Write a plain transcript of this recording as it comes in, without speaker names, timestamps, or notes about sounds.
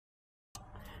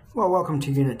Well, welcome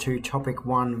to Unit 2, Topic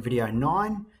 1, Video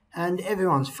 9, and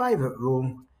everyone's favourite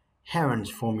rule, Herons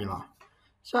formula.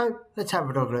 So, let's have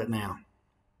a look at it now.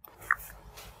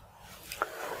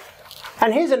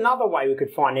 And here's another way we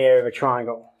could find the area of a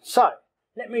triangle. So,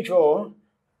 let me draw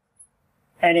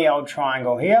any old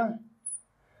triangle here.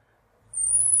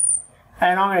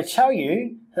 And I'm going to tell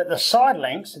you that the side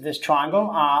lengths of this triangle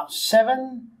are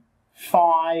 7,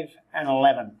 5, and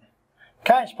 11.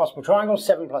 Okay, it's a possible triangle.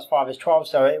 7 plus 5 is 12,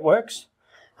 so it works.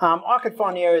 I could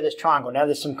find the area of this triangle. Now,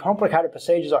 there's some complicated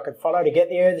procedures I could follow to get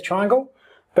the area of the triangle,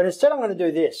 but instead I'm going to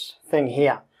do this thing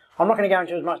here. I'm not going to go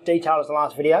into as much detail as the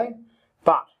last video,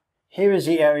 but here is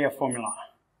the area formula.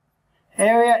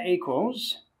 Area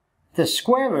equals the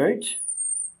square root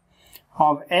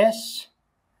of S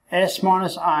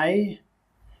minus A,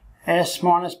 S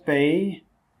minus B,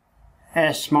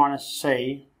 S minus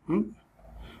C. Turn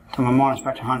my minus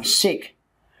back to 1. Sick.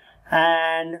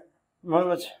 And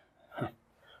what's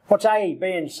A,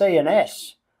 B, and C and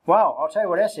S? Well, I'll tell you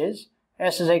what S is.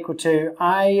 S is equal to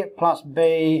A plus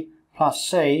B plus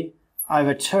C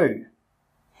over 2.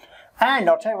 And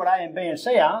I'll tell you what A and B and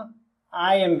C are.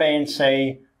 A and B and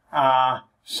C are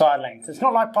side lengths. It's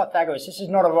not like Pythagoras. This is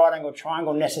not a right angle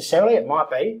triangle necessarily. It might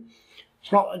be.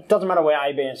 It doesn't matter where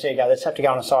A, B, and C go. They just have to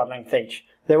go on a side length each.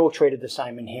 They're all treated the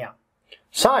same in here.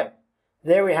 So,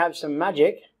 there we have some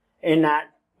magic in that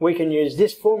we can use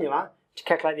this formula to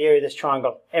calculate the area of this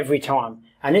triangle every time.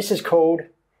 And this is called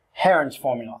Herons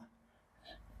formula.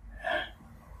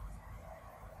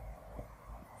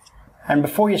 And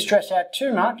before you stress out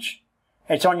too much,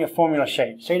 it's on your formula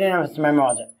sheet. So you don't have to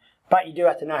memorize it. But you do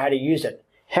have to know how to use it.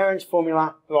 Herons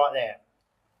formula right there.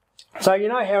 So you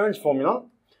know Herons formula.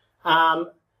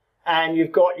 And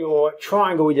you've got your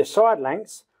triangle with your side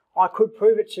lengths. I could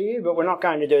prove it to you, but we're not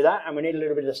going to do that, and we need a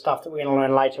little bit of the stuff that we're going to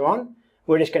learn later on.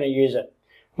 We're just going to use it.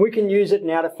 We can use it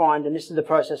now to find, and this is the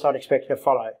process I'd expect you to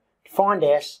follow. Find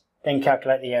S, then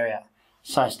calculate the area.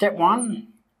 So step 1,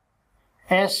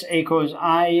 S equals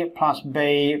A plus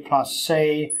B plus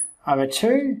C over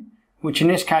 2, which in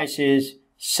this case is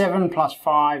 7 plus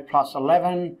 5 plus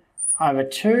 11 over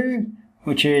 2,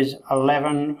 which is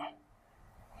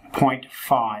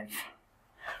 11.5.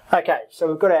 Okay, so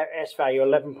we've got our S value,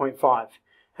 11.5.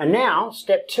 And now,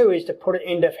 step 2 is to put it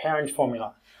into Herons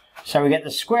formula. So we get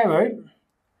the square root.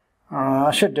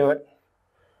 I should do it.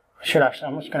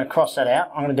 I'm just going to cross that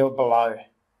out. I'm going to do it below.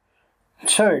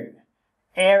 2.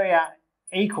 Area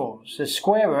equals the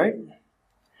square root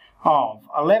of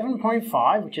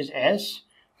 11.5, which is S,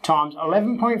 times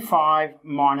 11.5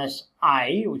 minus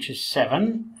A, which is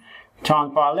 7,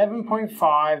 times by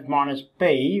 11.5 minus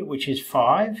B, which is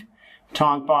 5,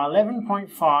 times by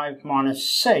 11.5 minus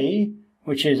C,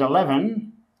 which is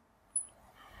 11.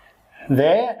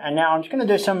 There, and now I'm just going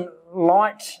to do some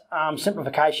light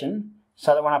simplification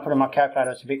so that when I put in my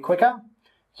calculator it's a bit quicker.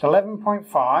 So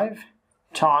 11.5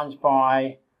 times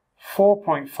by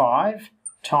 4.5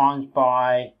 times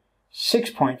by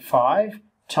 6.5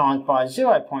 times by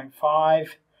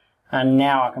 0.5, and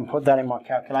now I can put that in my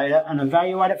calculator and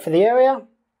evaluate it for the area.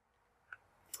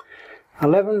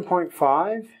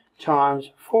 11.5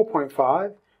 times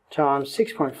 4.5 times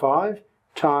 6.5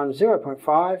 times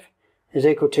 0.5 is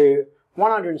equal to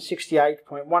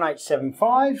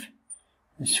 168.1875.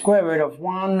 The square root of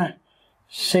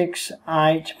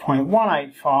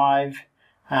 168.185,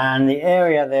 and the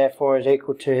area therefore is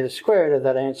equal to the square root of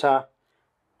that answer,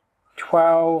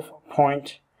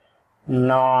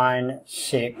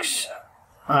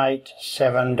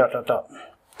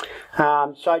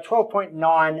 12.9687 ... So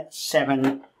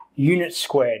 12.97 units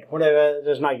squared, whatever,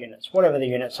 there's no units, whatever the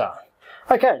units are.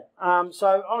 Okay,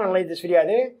 so I'm going to leave this video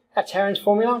there. That's Herons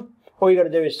formula. All you got to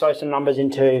do is throw some numbers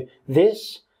into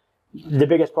this. The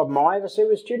biggest problem I ever see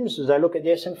with students is they look at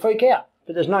this and freak out.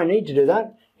 But there's no need to do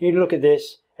that. You look at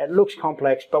this, it looks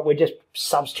complex, but we're just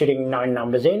substituting known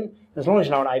numbers in. As long as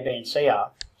you know what A, B, and C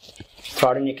are,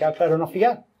 throw it in your calculator and off you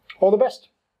go. All the best.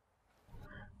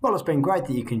 Well, it's been great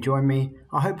that you can join me.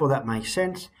 I hope all that makes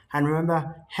sense. And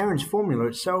remember, Herons formula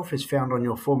itself is found on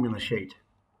your formula sheet.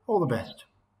 All the best.